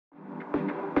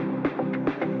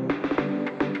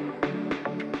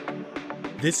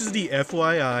This is the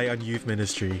FYI on Youth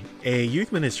Ministry, a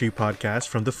youth ministry podcast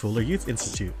from the Fuller Youth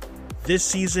Institute. This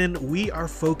season, we are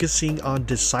focusing on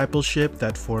discipleship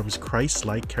that forms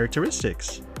Christ-like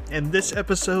characteristics. And this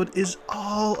episode is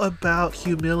all about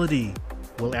humility.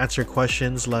 We'll answer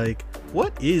questions like,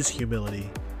 what is humility?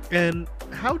 And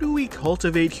how do we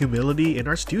cultivate humility in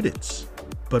our students?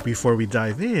 But before we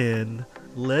dive in,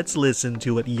 let's listen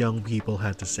to what young people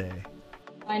had to say.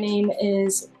 My name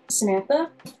is Samantha.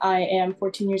 I am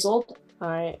 14 years old.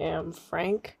 I am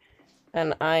Frank,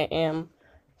 and I am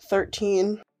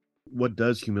 13. What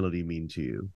does humility mean to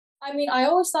you? I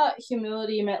always thought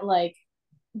humility meant like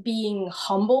being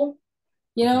humble,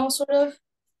 sort of.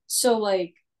 So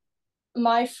like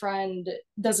my friend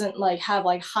doesn't have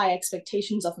high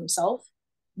expectations of himself,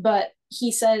 but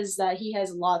he says that he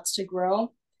has lots to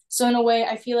grow. So in a way,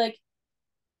 I feel like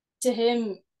to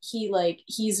him,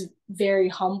 he's very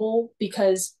humble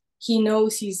because he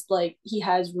knows he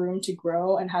has room to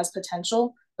grow and has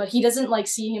potential, but he doesn't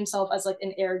see himself as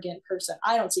an arrogant person.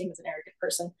 I don't see him as an arrogant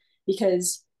person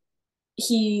because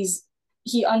he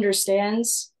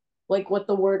understands what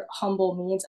the word humble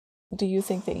means. Do you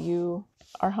think that you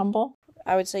are humble?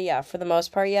 I would say, yeah, for the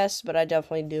most part, yes, but I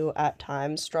definitely do at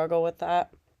times struggle with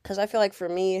that. Because I feel like for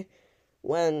me,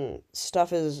 when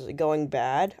stuff is going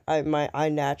bad, I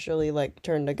naturally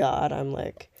turn to God. I'm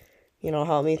like,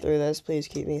 help me through this, please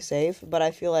keep me safe. But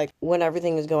I feel like when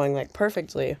everything is going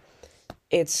perfectly,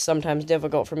 it's sometimes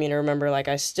difficult for me to remember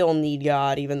I still need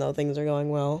God even though things are going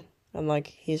well. And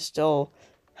He's still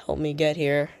helped me get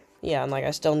here. Yeah, and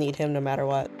I still need him no matter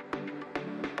what.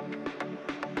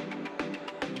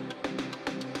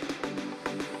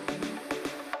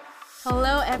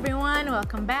 Hello everyone,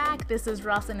 welcome back. This is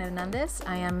Roslyn and Hernández.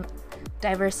 I am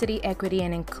Diversity, Equity,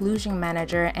 and Inclusion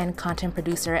Manager and Content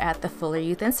Producer at the Fuller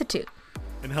Youth Institute.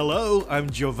 And hello, I'm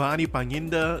Giovanni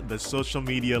Panginda, the social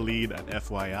media lead at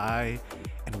FYI,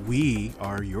 and we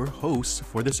are your hosts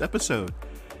for this episode.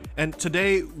 And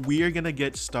today we are going to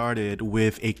get started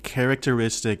with a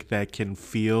characteristic that can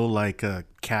feel like a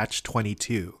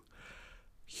catch-22.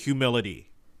 Humility.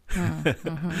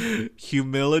 Mm-hmm.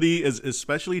 Humility is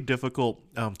especially difficult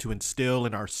to instill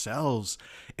in ourselves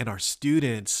and our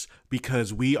students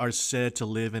because we are said to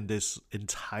live in this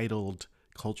entitled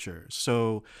culture.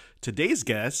 So today's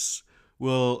guests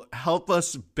will help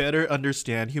us better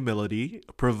understand humility,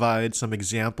 provide some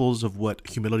examples of what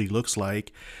humility looks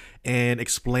like, and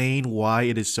explain why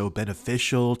it is so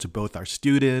beneficial to both our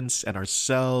students and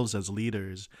ourselves as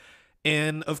leaders.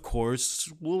 And of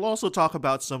course, we'll also talk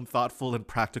about some thoughtful and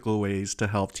practical ways to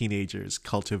help teenagers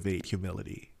cultivate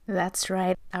humility. That's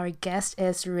right. Our guest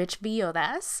is Rich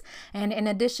Villodas. And in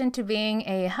addition to being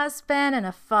a husband and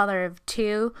a father of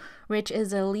two, Rich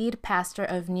is a lead pastor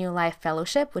of New Life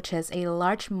Fellowship, which is a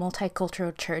large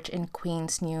multicultural church in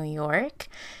Queens, New York.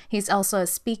 He's also a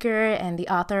speaker and the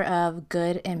author of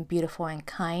Good and Beautiful and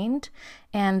Kind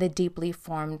and The Deeply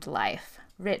Formed Life.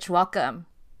 Rich, welcome.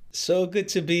 So good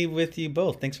to be with you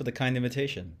both. Thanks for the kind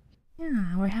invitation.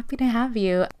 Yeah, we're happy to have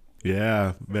you.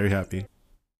 Yeah, very happy.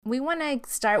 We want to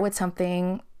start with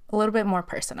something a little bit more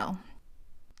personal.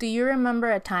 Do you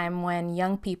remember a time when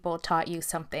young people taught you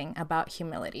something about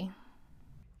humility?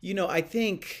 I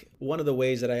think one of the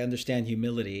ways that I understand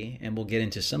humility, and we'll get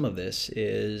into some of this,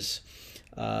 is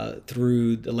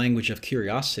through the language of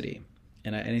curiosity.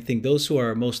 And I think those who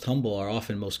are most humble are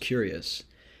often most curious.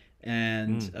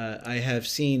 And I have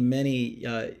seen many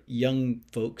young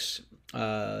folks,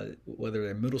 whether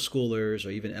they're middle schoolers or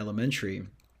even elementary,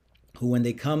 who when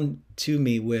they come to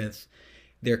me with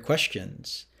their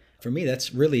questions, for me,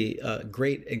 that's really a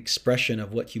great expression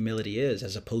of what humility is,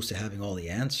 as opposed to having all the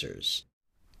answers.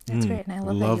 That's great. And I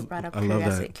love that you brought up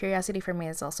curiosity. Curiosity for me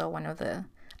is also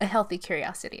a healthy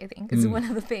curiosity, I think. It's one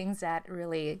of the things that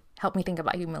really helped me think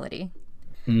about humility.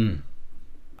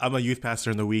 I'm a youth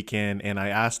pastor in the weekend, and I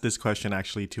asked this question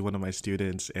actually to one of my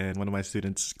students, and one of my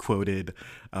students quoted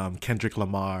Kendrick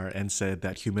Lamar and said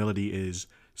that humility is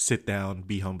sit down,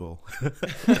 be humble.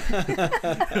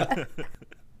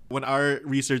 When our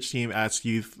research team asked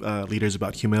youth leaders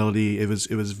about humility, it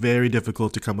was very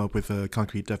difficult to come up with a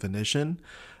concrete definition.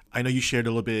 I know you shared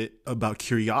a little bit about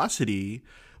curiosity,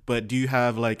 but do you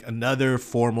have another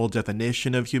formal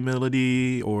definition of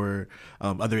humility or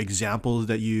other examples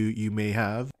that you may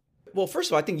have? Well, first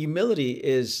of all, I think humility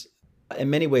is, in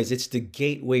many ways, it's the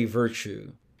gateway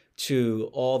virtue to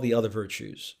all the other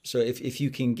virtues. So if you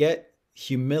can get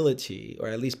humility, or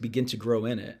at least begin to grow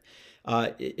in it,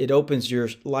 it opens your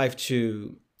life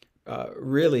to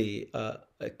really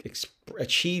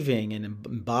achieving and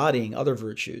embodying other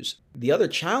virtues. The other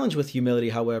challenge with humility,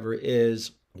 however,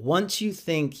 is Once you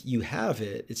think you have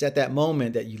it, it's at that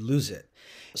moment that you lose it.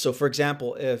 So for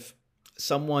example, if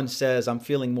someone says, I'm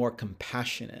feeling more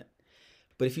compassionate,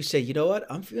 but if you say, you know what,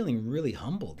 I'm feeling really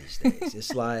humble these days,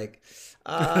 it's like,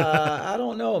 I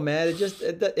don't know, man.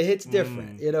 It hits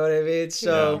different. You know what I mean?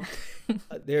 So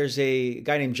there's a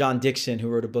guy named John Dickson who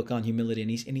wrote a book on humility,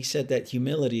 and he said that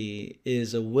humility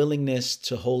is a willingness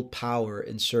to hold power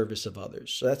in service of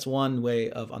others. So that's one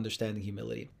way of understanding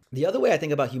humility. The other way I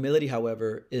think about humility,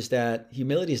 however, is that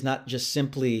humility is not just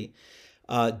simply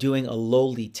doing a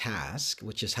lowly task,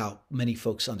 which is how many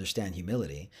folks understand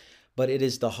humility, but it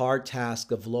is the hard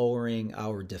task of lowering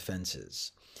our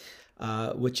defenses,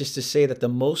 which is to say that the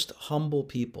most humble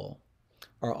people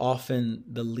are often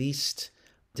the least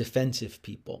defensive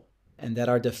people, and that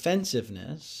our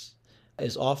defensiveness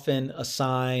is often a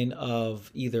sign of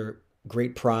either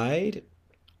great pride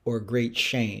or great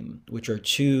shame, which are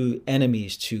two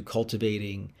enemies to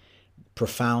cultivating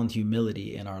profound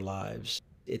humility in our lives.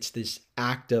 It's this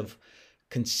act of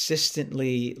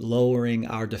consistently lowering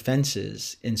our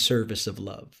defenses in service of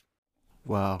love.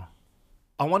 Wow.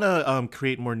 I want to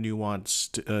create more nuance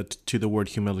to the word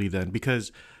humility then,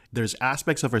 because there's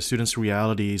aspects of our students'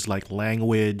 realities like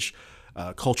language,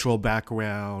 cultural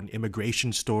background,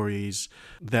 immigration stories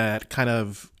that kind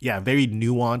of, very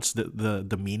nuance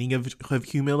the meaning of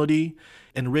humility.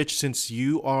 And Rich, since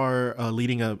you are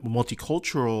leading a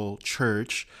multicultural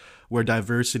church where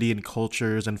diversity in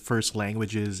cultures and first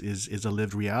languages is a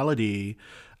lived reality,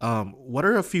 what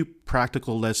are a few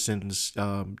practical lessons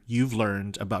you've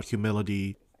learned about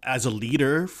humility as a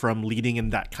leader from leading in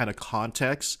that kind of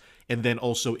context, and then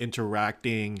also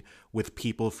interacting with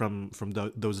people from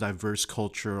those diverse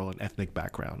cultural and ethnic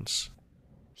backgrounds?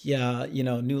 Yeah,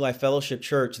 New Life Fellowship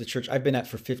Church, the church I've been at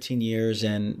for 15 years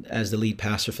and as the lead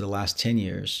pastor for the last 10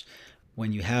 years,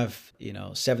 when you have,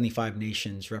 75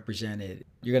 nations represented,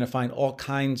 you're going to find all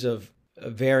kinds of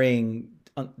varying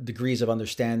degrees of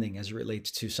understanding as it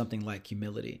relates to something like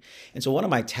humility. And so one of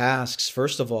my tasks,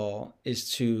 first of all,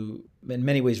 is to, in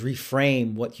many ways,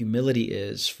 reframe what humility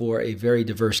is for a very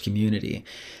diverse community.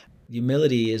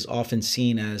 Humility is often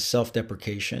seen as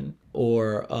self-deprecation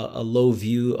or a low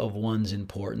view of one's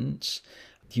importance.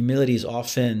 Humility is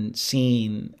often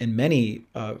seen in many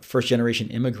first-generation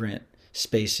immigrant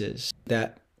spaces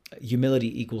that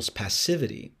humility equals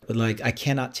passivity. But like, I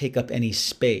cannot take up any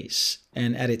space.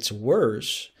 And at its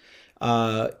worst,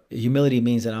 humility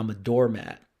means that I'm a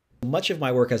doormat. Much of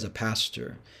my work as a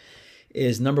pastor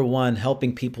is, number one,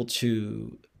 helping people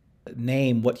to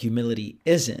name what humility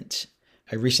isn't.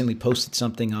 I recently posted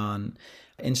something on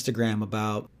Instagram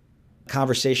about a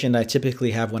conversation I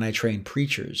typically have when I train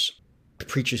preachers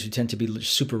who tend to be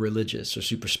super religious or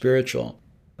super spiritual.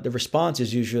 The response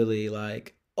is usually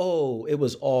like, oh, it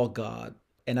was all God.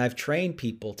 And I've trained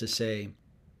people to say,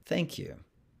 thank you.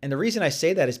 And the reason I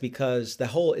say that is because the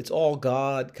whole it's all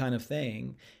God kind of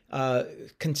thing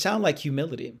can sound like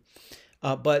humility.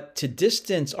 But to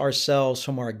distance ourselves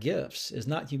from our gifts is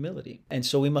not humility. And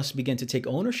so we must begin to take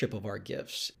ownership of our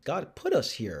gifts. God put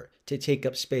us here to take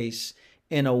up space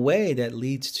in a way that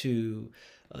leads to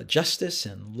justice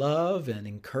and love and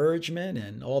encouragement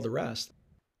and all the rest.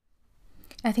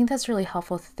 I think that's really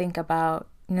helpful to think about,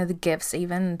 the gifts,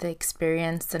 even the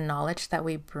experience, the knowledge that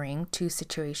we bring to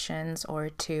situations or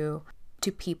to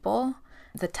people,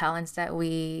 the talents that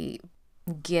we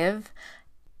give,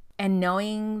 and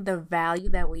knowing the value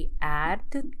that we add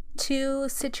to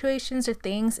situations or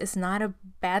things is not a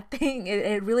bad thing.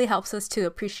 It really helps us to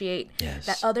appreciate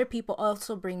that other people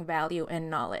also bring value and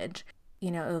knowledge.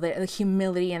 The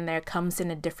humility in there comes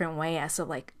in a different way as of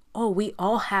like, oh, we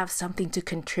all have something to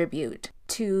contribute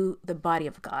to the body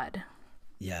of God.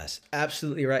 Yes,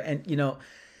 absolutely right. And,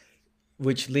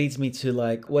 which leads me to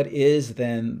like, what is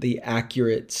then the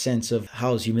accurate sense of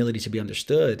how is humility to be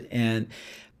understood? And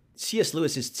C.S.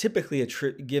 Lewis is typically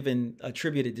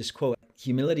attributed this quote: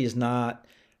 humility is not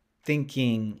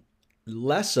thinking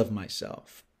less of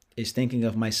myself, is thinking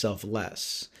of myself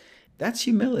less. That's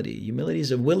humility. Humility is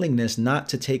a willingness not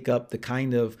to take up the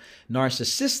kind of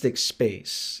narcissistic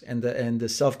space and the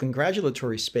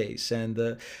self-congratulatory space and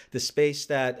the space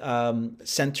that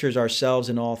centers ourselves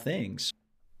in all things.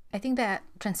 I think that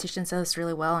transitions us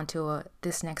really well into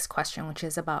this next question, which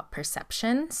is about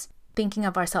perceptions. Thinking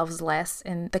of ourselves less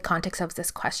in the context of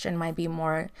this question might be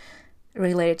more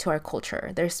related to our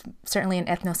culture. There's certainly an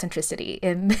ethnocentricity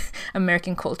in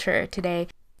American culture today.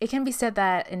 It can be said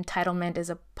that entitlement is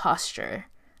a posture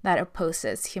that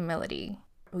opposes humility.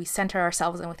 We center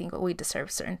ourselves and we think, we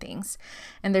deserve certain things.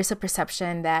 And there's a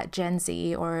perception that Gen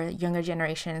Z or younger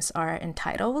generations are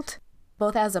entitled.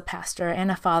 Both as a pastor and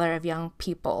a father of young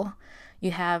people,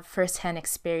 you have firsthand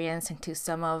experience into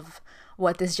some of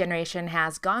what this generation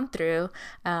has gone through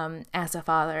as a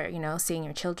father, seeing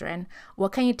your children.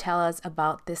 What can you tell us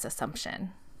about this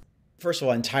assumption? First of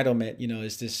all, entitlement,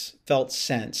 is this felt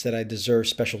sense that I deserve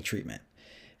special treatment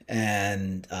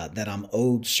and that I'm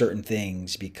owed certain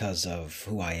things because of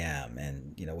who I am,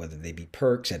 and whether they be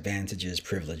perks, advantages,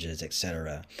 privileges,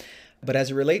 etc. But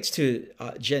as it relates to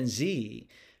Gen Z,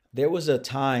 there was a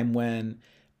time when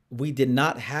we did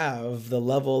not have the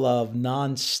level of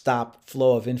nonstop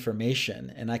flow of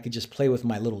information, and I could just play with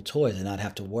my little toys and not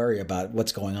have to worry about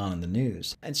what's going on in the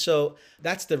news. And so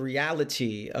that's the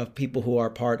reality of people who are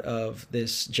part of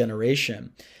this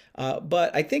generation.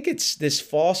 But I think it's this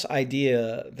false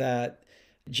idea that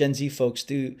Gen Z folks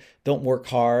don't work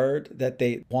hard, that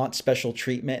they want special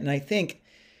treatment. And I think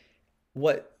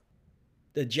what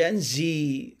the Gen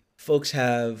Z folks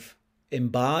have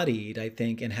embodied, I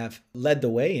think, and have led the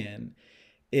way in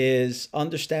is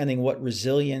understanding what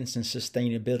resilience and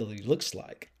sustainability looks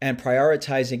like and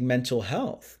prioritizing mental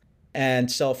health and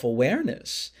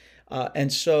self-awareness.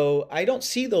 And so I don't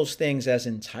see those things as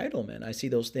entitlement. I see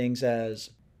those things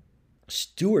as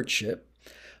stewardship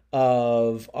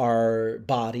of our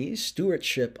bodies,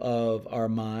 stewardship of our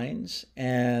minds.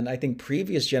 And I think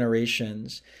previous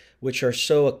generations, which are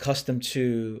so accustomed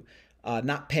to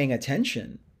not paying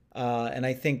attention, and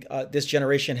I think this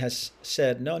generation has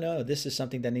said, no, this is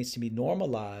something that needs to be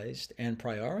normalized and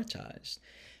prioritized.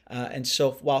 And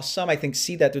so while some, I think,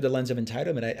 see that through the lens of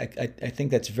entitlement, I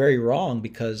think that's very wrong,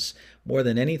 because more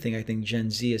than anything, I think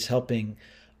Gen Z is helping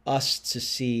us to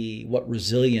see what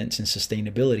resilience and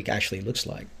sustainability actually looks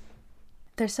like.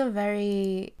 There's a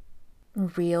very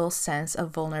real sense of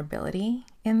vulnerability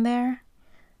in there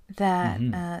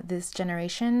that this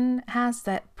generation has,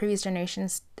 that previous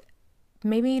generations,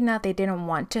 maybe not they didn't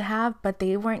want to have, but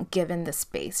they weren't given the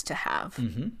space to have.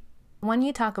 When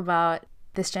you talk about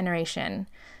this generation,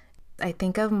 I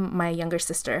think of my younger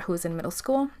sister who's in middle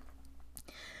school.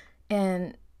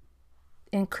 And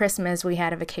in Christmas, we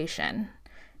had a vacation.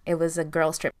 It was a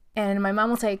girls' trip. And my mom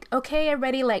was like, okay,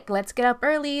 everybody, let's get up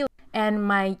early. And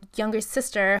my younger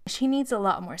sister, she needs a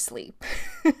lot more sleep.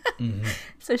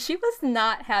 So she was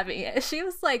not having it. She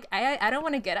was like, I don't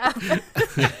want to get up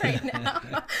right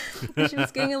now. She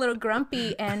was getting a little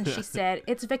grumpy, and she said,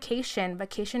 it's vacation.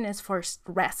 Vacation is for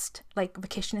rest.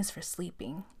 Vacation is for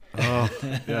sleeping. Oh,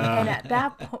 yeah. And at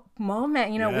that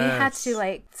moment, we had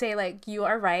to say you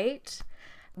are right.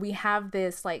 We have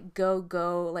this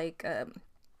go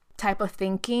type of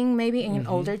thinking maybe in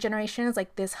older generations,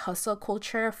 this hustle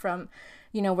culture from,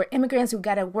 we're immigrants, we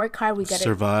gotta work hard, we gotta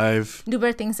survive, do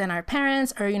better things than our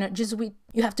parents, or you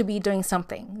have to be doing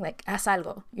something, haz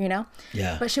algo,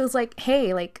 Yeah. But she was like,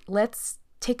 hey, let's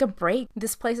take a break.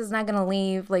 This place is not gonna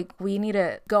leave. We need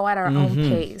to go at our own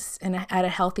pace and at a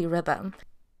healthy rhythm.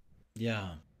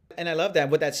 Yeah. And I love that.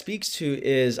 What that speaks to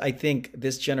is, I think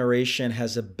this generation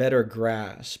has a better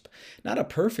grasp, not a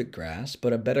perfect grasp,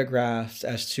 but a better grasp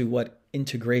as to what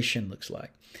integration looks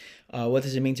like. What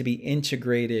does it mean to be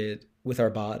integrated with our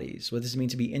bodies? What does it mean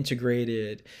to be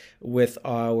integrated with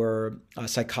our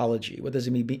psychology? What does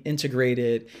it mean to be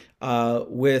integrated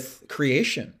with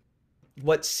creation?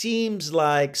 What seems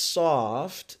like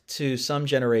soft to some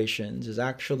generations is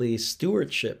actually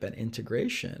stewardship and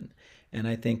integration. And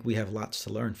I think we have lots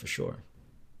to learn for sure.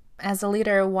 As a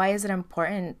leader, why is it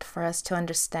important for us to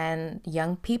understand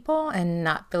young people and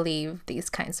not believe these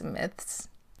kinds of myths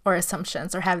or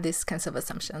assumptions, or have these kinds of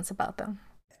assumptions about them?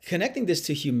 Connecting this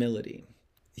to humility.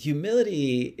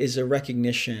 Humility is a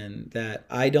recognition that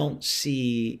I don't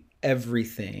see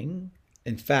everything.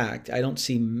 In fact, I don't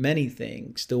see many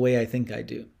things the way I think I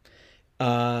do,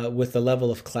 with a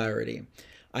level of clarity.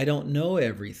 I don't know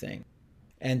everything.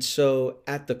 And so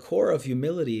at the core of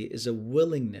humility is a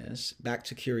willingness, back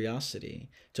to curiosity,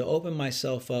 to open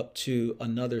myself up to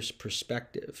another's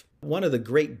perspective. One of the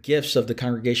great gifts of the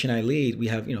congregation I lead, we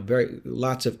have,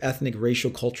 lots of ethnic, racial,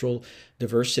 cultural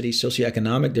diversity,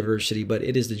 socioeconomic diversity, but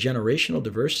it is the generational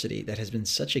diversity that has been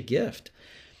such a gift,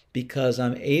 because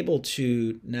I'm able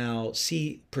to now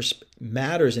see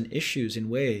matters and issues in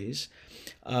ways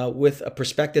with a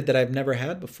perspective that I've never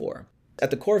had before. At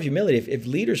the core of humility, if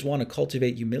leaders want to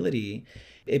cultivate humility,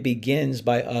 it begins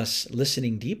by us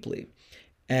listening deeply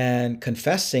and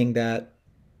confessing that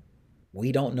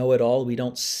we don't know it all, we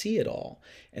don't see it all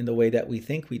in the way that we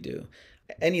think we do.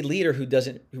 Any leader who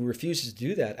refuses to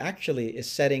do that actually is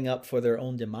setting up for their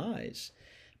own demise,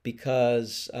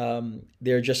 because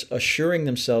they're just assuring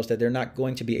themselves that they're not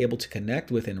going to be able to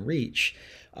connect with and reach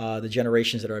the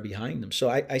generations that are behind them. So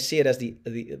I see it as the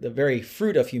very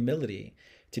fruit of humility,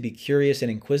 to be curious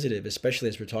and inquisitive, especially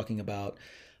as we're talking about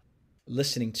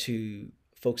listening to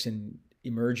folks in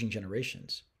emerging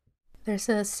generations. There's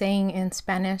a saying in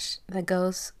Spanish that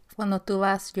goes, Cuando tú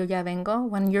vas, yo ya vengo.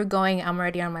 When you're going, I'm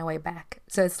already on my way back.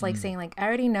 So it's like saying, like, I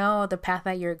already know the path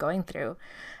that you're going through.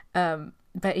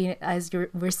 But as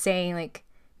we're saying, like,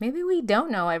 maybe we don't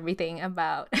know everything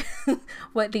about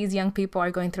what these young people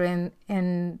are going through,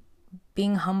 and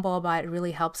being humble about it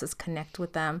really helps us connect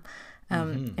with them. I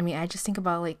mean, I just think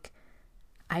about, like,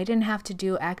 I didn't have to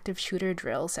do active shooter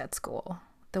drills at school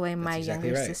the way my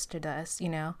younger sister does, you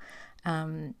know.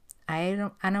 I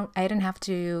didn't have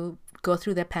to go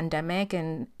through the pandemic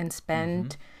and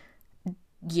spend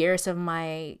years of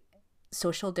my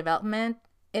social development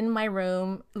in my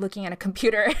room looking at a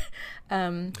computer.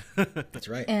 That's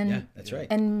right. That's right.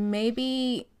 And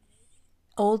maybe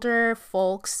older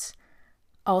folks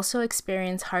also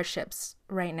experience hardships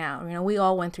right now. You know, we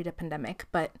all went through the pandemic,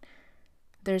 but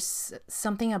there's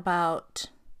something about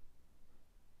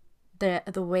the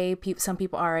way some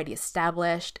people are already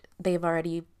established. They've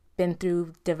already been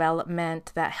through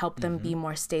development that helped them be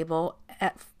more stable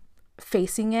at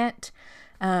facing it.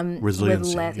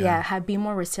 Resiliency, be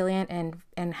more resilient and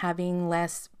being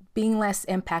less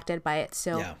impacted by it.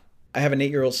 So I have an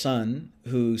 8-year-old son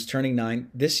who's turning 9.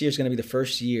 This year is going to be the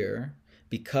first year,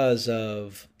 because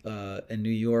of in New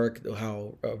York,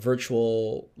 how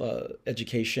virtual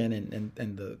education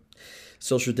and the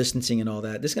social distancing and all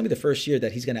that. This is going to be the first year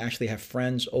that he's going to actually have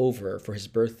friends over for his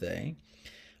birthday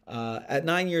at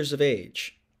 9 years of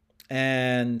age.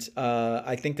 And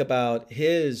I think about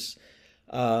his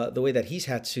the way that he's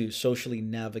had to socially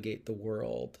navigate the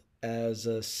world as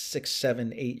a 6,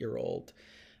 7, 8-year-old,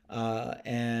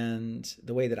 and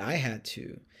the way that I had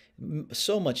to,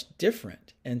 so much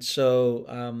different. And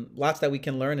so lots that we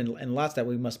can learn, and lots that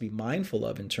we must be mindful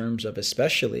of in terms of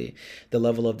especially the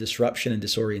level of disruption and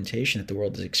disorientation that the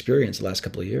world has experienced the last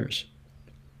couple of years.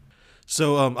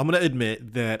 So I'm going to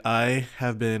admit that I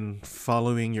have been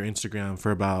following your Instagram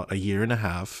for about 1.5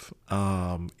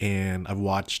 years, and I've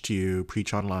watched you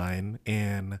preach online.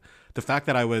 And the fact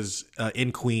that I was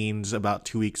in Queens about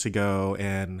 2 weeks ago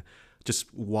and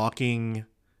just walking,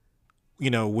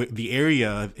 the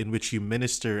area in which you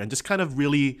minister, and just kind of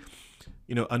really,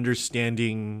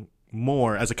 understanding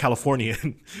more as a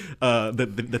Californian,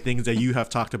 the things that you have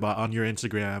talked about on your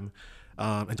Instagram,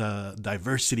 and the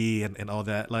diversity and all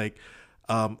that. Like,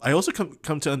 I also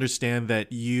come to understand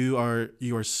that you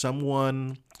are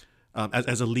someone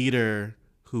as a leader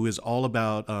who is all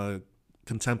about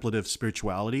contemplative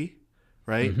spirituality,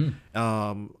 right?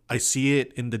 I see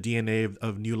it in the DNA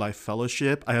of New Life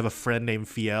Fellowship. I have a friend named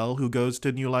Fiel who goes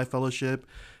to New Life Fellowship,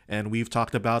 and we've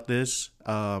talked about this.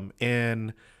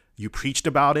 And you preached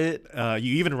about it.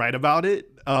 You even write about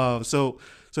it. So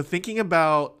thinking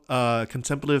about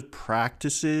contemplative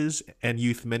practices and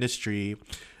youth ministry,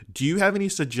 do you have any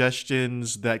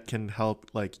suggestions that can help,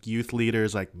 like, youth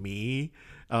leaders like me,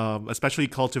 especially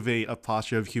cultivate a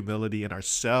posture of humility in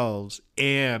ourselves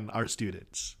and our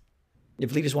students?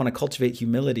 If leaders want to cultivate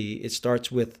humility, it starts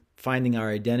with finding our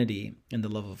identity in the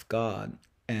love of God.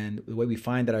 And the way we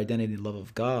find that identity in the love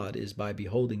of God is by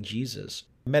beholding Jesus.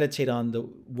 Meditate on the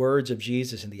words of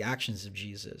Jesus and the actions of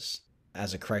Jesus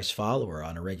as a Christ follower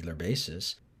on a regular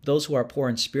basis. Those who are poor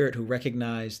in spirit, who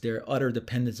recognize their utter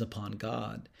dependence upon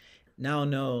God, now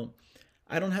know,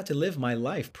 I don't have to live my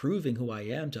life proving who I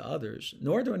am to others,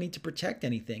 nor do I need to protect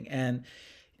anything. And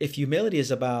if humility is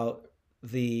about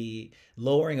the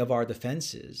lowering of our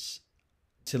defenses,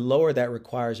 to lower that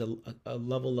requires a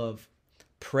level of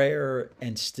prayer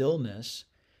and stillness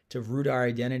to root our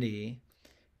identity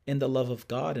in the love of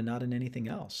God and not in anything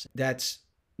else. That's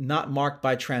not marked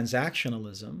by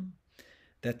transactionalism.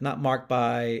 That's not marked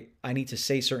by, I need to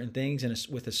say certain things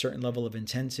with a certain level of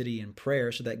intensity in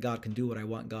prayer so that God can do what I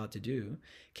want God to do.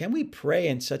 Can we pray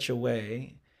in such a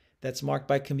way that's marked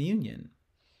by communion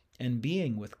and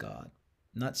being with God,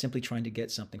 not simply trying to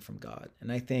get something from God?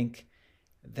 And I think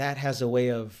that has a way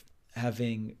of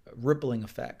having rippling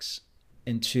effects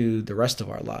into the rest of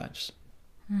our lives.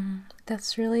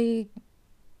 That's really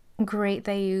great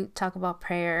that you talk about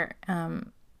prayer.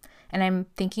 And I'm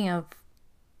thinking of,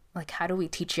 like, how do we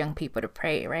teach young people to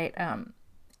pray, right?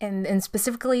 And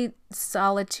specifically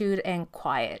solitude and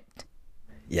quiet.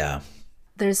 Yeah.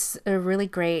 There's a really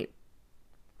great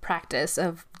practice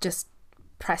of just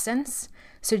presence.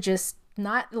 So just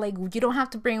not, like, you don't have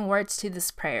to bring words to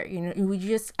this prayer. You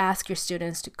just ask your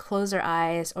students to close their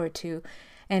eyes or to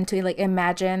like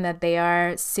imagine that they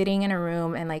are sitting in a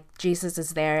room and, like, Jesus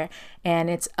is there, and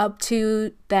it's up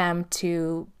to them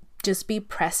to just be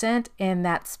present in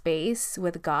that space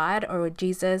with God or with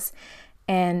Jesus,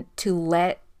 and to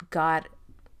let God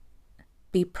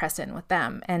be present with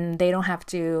them, and they don't have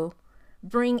to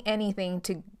bring anything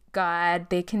to God.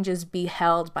 They can just be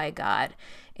held by God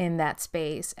in that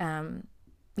space.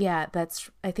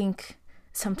 I think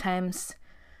sometimes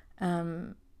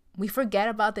we forget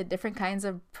about the different kinds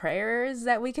of prayers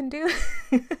that we can do.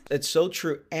 It's so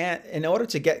true. And in order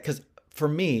to get, because for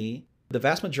me, the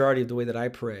vast majority of the way that I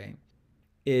pray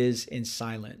is in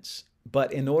silence.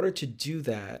 But in order to do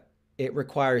that, it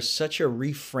requires such a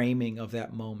reframing of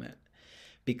that moment,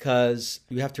 because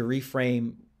you have to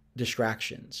reframe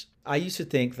distractions. I used to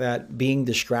think that being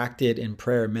distracted in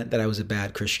prayer meant that I was a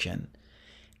bad Christian.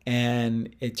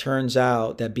 And it turns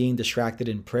out that being distracted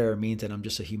in prayer means that I'm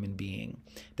just a human being,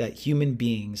 that human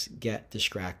beings get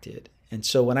distracted. And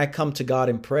so when I come to God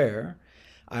in prayer,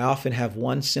 I often have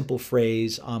one simple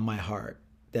phrase on my heart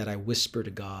that I whisper to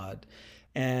God.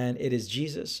 And it is,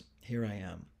 Jesus, here I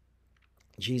am.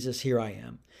 Jesus, here I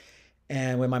am.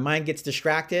 And when my mind gets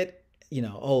distracted,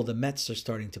 oh, the Mets are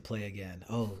starting to play again.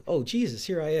 Oh, Jesus,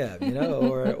 here I am,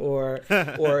 or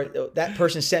that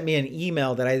person sent me an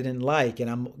email that I didn't like, and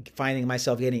I'm finding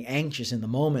myself getting anxious in the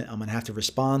moment. I'm going to have to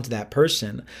respond to that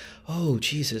person. Oh,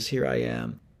 Jesus, here I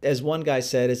am. As one guy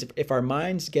said, is if our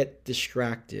minds get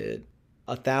distracted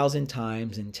 1,000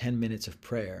 times in 10 minutes of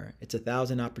prayer, it's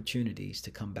 1,000 opportunities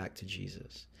to come back to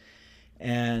Jesus.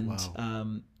 And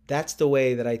Wow. That's the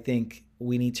way that I think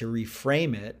we need to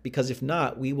reframe it, because if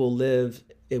not, we will live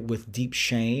it with deep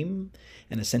shame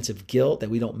and a sense of guilt that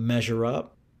we don't measure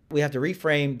up. We have to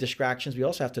reframe distractions. We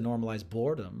also have to normalize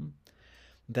boredom.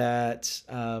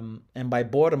 And by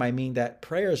boredom, I mean that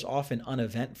prayer is often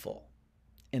uneventful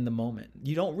in the moment.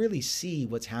 You don't really see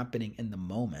what's happening in the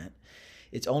moment.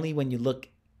 It's only when you look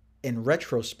in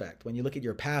retrospect, when you look at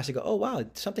your past, you go, oh, wow,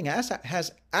 something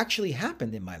has actually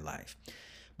happened in my life.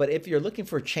 But if you're looking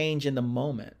for change in the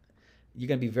moment, you're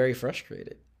going to be very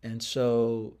frustrated. And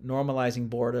so normalizing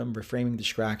boredom, reframing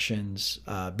distractions,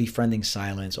 befriending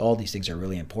silence, all these things are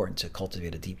really important to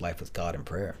cultivate a deep life with God in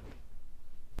prayer.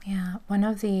 Yeah, one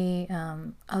of the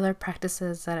other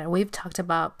practices that we've talked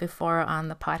about before on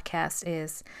the podcast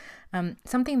is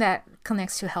something that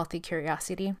connects to healthy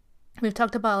curiosity. We've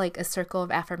talked about like a circle of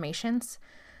affirmations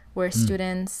where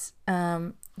students,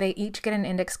 they each get an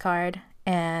index card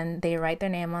and they write their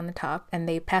name on the top and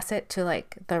they pass it to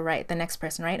like the next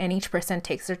person, right? And each person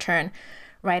takes their turn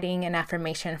writing an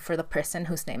affirmation for the person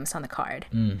whose name is on the card.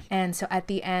 And so at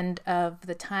the end of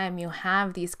the time, you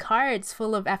have these cards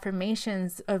full of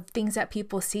affirmations of things that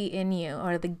people see in you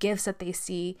or the gifts that they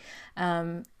see.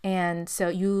 And so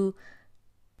you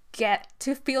get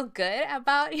to feel good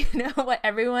about, what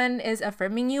everyone is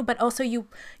affirming you, but also you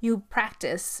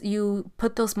practice, you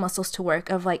put those muscles to work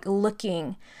of like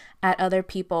looking at other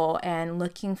people and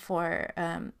looking for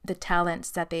the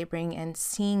talents that they bring and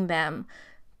seeing them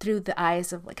through the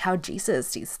eyes of like how Jesus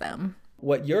sees them.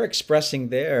 What you're expressing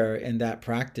there in that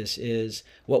practice is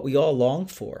what we all long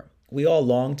for. We all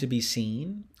long to be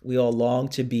seen. We all long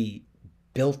to be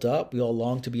built up. We all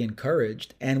long to be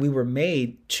encouraged. And we were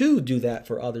made to do that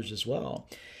for others as well.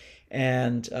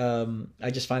 And I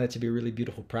just find it to be a really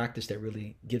beautiful practice that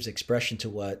really gives expression to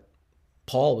what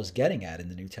Paul was getting at in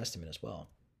the New Testament as well.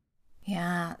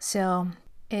 Yeah, so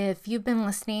if you've been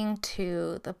listening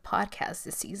to the podcast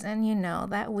this season, you know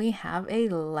that we have a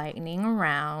lightning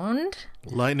round.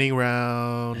 Lightning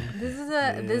round.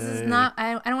 This is not,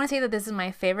 I don't want to say that this is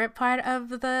my favorite part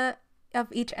of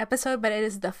each episode, but it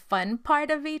is the fun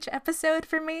part of each episode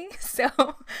for me. So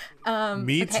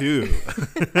me too.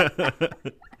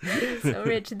 So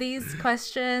Rich, these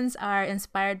questions are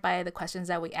inspired by the questions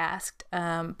that we asked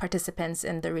participants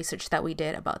in the research that we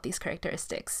did about these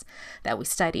characteristics that we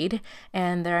studied,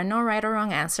 and there are no right or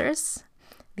wrong answers.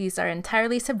 These are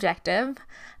entirely subjective.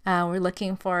 We're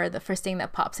looking for the first thing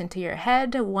that pops into your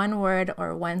head, one word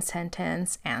or one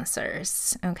sentence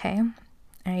answers. Okay,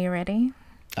 are you ready?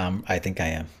 I think I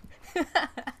am.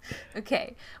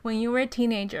 Okay. When you were a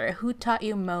teenager, who taught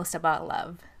you most about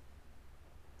love?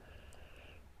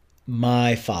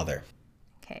 My father.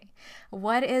 Okay.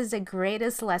 What is the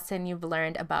greatest lesson you've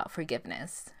learned about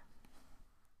forgiveness?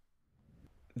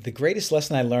 The greatest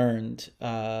lesson I learned,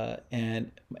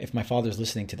 and if my father's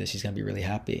listening to this, he's going to be really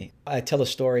happy. I tell a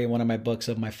story in one of my books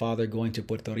of my father going to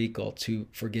Puerto Rico to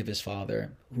forgive his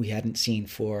father, who he hadn't seen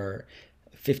for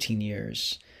 15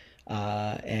 years.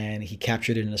 And he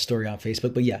captured it in a story on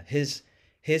Facebook. But yeah, his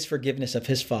forgiveness of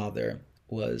his father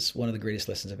was one of the greatest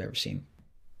lessons I've ever seen.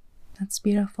 That's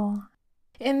beautiful.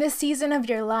 In this season of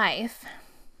your life,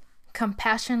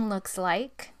 compassion looks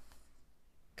like?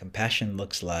 Compassion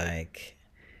looks like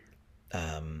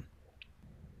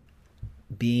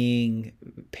being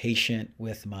patient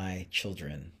with my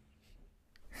children.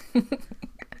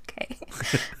 Okay.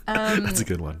 That's a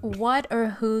good one. What or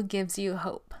who gives you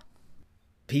hope?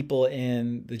 People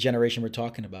in the generation we're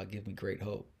talking about give me great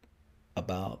hope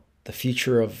about the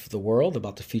future of the world,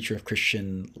 about the future of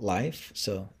Christian life.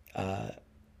 So,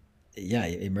 yeah,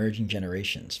 emerging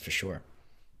generations for sure.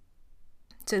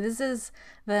 So this is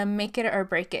the make it or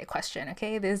break it question,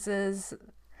 okay? This is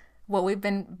what we've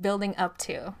been building up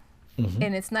to. Mm-hmm.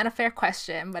 And it's not a fair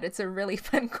question, but it's a really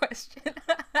fun question.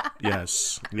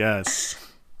 Yes.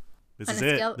 This On is a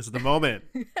it. scale- This is the moment.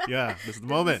 Yeah, this is the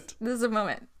moment. This is a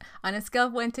moment. On a scale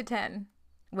of 1 to 10,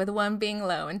 with 1 being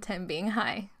low and 10 being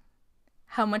high,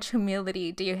 how much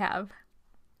humility do you have?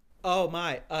 Oh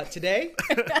my! Today,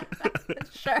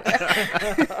 Sure.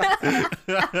 I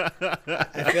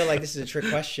feel like this is a trick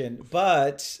question,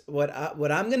 but what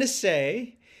I'm gonna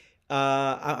say,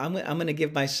 I'm gonna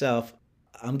give myself.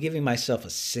 I'm giving myself a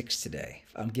 6 today.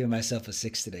 I'm giving myself a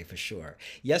 6 today for sure.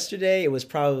 Yesterday it was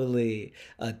probably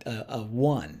a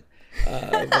 1,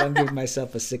 but I'm giving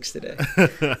myself a 6 today.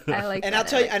 I like And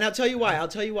that. I'll tell you why.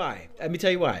 Let me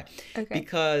tell you why. Okay.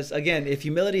 Because again, if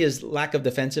humility is lack of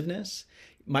defensiveness,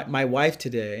 my wife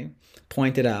today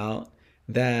pointed out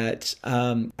that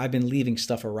I've been leaving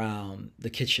stuff around the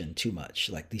kitchen too much,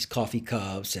 like these coffee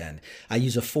cups, and I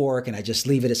use a fork and I just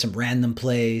leave it at some random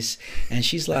place. And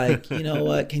she's like, you know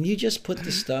what? Can you just put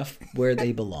the stuff where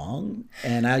they belong?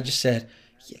 And I just said,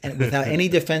 and without any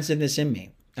defensiveness in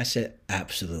me, I said,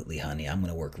 absolutely, honey. I'm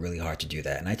going to work really hard to do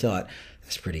that. And I thought,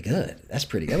 that's pretty good.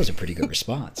 That was a pretty good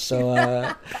response.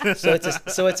 So, so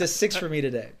it's a 6 for me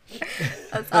today.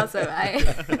 That's awesome.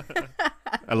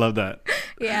 I love that.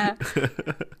 Yeah.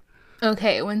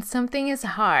 Okay, when something is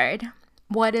hard,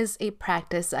 what is a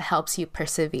practice that helps you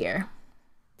persevere?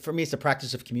 For me, it's the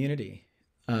practice of community.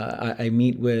 I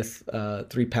meet with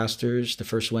 3 pastors the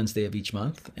first Wednesday of each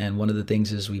month, and one of the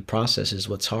things is we process is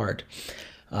what's hard.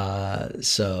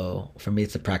 So for me,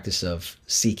 it's the practice of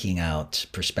seeking out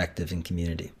perspective and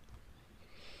community.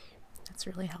 That's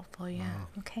really helpful. Yeah. Wow.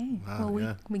 Okay. Wow,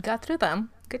 well, we got through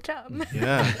them. Good job.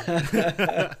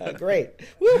 Yeah. Great.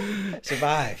 Woo!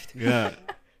 Survived. Yeah.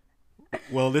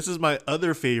 Well, this is my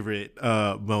other favorite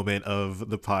moment of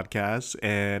the podcast.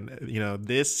 And,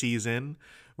 this season,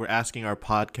 we're asking our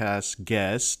podcast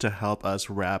guests to help us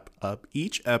wrap up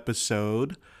each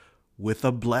episode with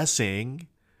a blessing.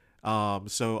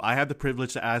 So I have the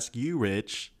privilege to ask you,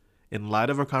 Rich, in light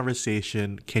of our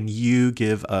conversation, can you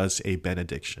give us a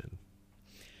benediction?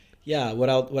 Yeah, what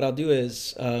I'll do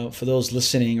is for those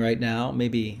listening right now,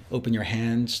 maybe open your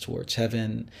hands towards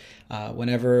heaven.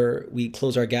 Whenever we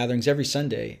close our gatherings every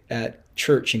Sunday at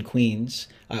church in Queens,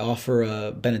 I offer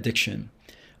a benediction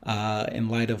in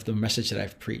light of the message that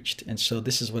I've preached. And so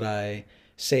this is what I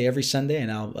say every Sunday,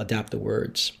 and I'll adapt the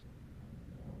words.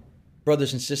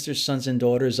 Brothers and sisters, sons and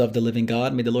daughters of the living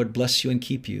God, may the Lord bless you and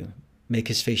keep you. Make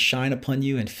his face shine upon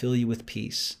you and fill you with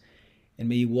peace. And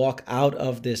may you walk out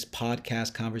of this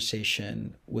podcast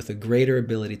conversation with a greater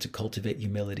ability to cultivate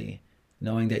humility,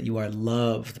 knowing that you are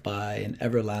loved by an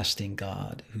everlasting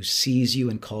God who sees you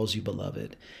and calls you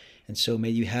beloved. And so may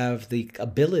you have the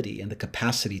ability and the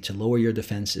capacity to lower your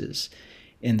defenses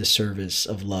in the service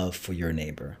of love for your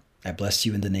neighbor. I bless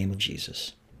you in the name of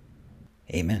Jesus.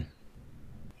 Amen.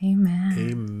 Amen.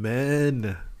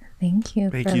 Amen. Thank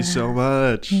you. Thank you so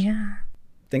much. Yeah.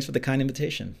 Thanks for the kind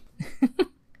invitation.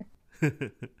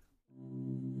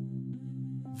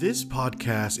 This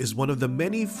podcast is one of the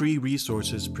many free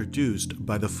resources produced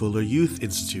by the Fuller Youth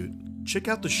Institute. Check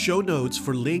out the show notes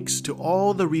for links to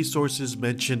all the resources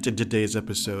mentioned in today's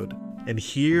episode. And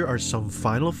here are some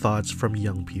final thoughts from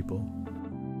young people.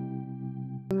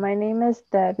 My name is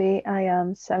Debbie. I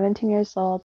am 17 years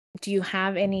old. Do you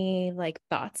have any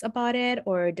thoughts about it,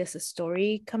 or does a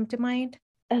story come to mind?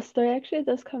 A story actually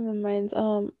does come in mind.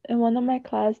 In one of my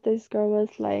class, this girl was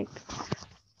like,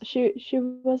 she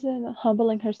wasn't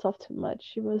humbling herself too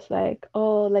much. She was like,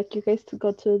 oh, you guys to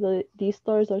go to these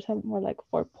stores or something more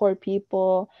for poor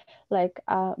people. My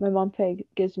mom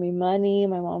gives me money.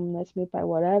 My mom lets me buy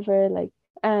whatever.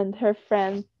 And her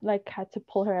friend had to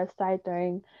pull her aside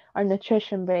during our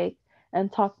nutrition break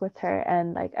and talk with her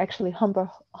and actually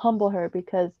humble her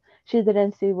because she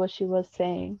didn't see what she was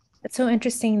saying. It's so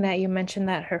interesting that you mentioned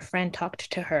that her friend talked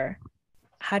to her.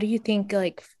 How do you think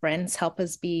friends help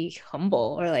us be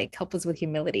humble or help us with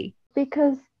humility?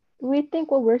 Because we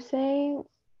think what we're saying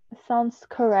sounds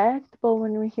correct, but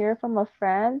when we hear from a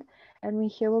friend and we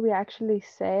hear what we actually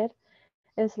said,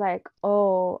 it's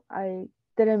oh, I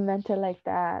didn't meant it like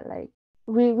that.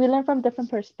 We learn from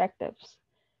different perspectives.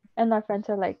 And our friends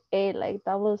are hey,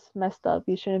 that was messed up.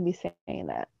 You shouldn't be saying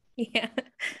that. Yeah.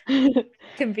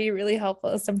 Can be really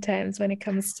helpful sometimes when it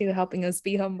comes to helping us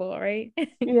be humble, right?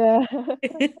 Yeah.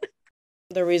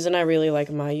 The reason I really like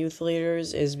my youth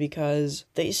leaders is because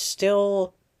they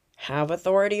still have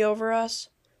authority over us,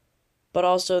 but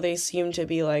also they seem to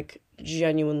be like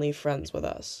genuinely friends with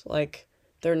us. Like,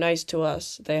 they're nice to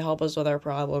us, they help us with our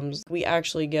problems, we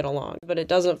actually get along. But it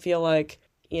doesn't feel like,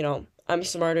 I'm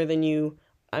smarter than you,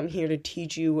 I'm here to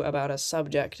teach you about a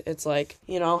subject. It's like,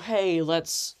 hey,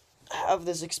 let's have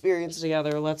this experience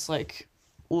together, let's like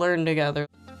learn together.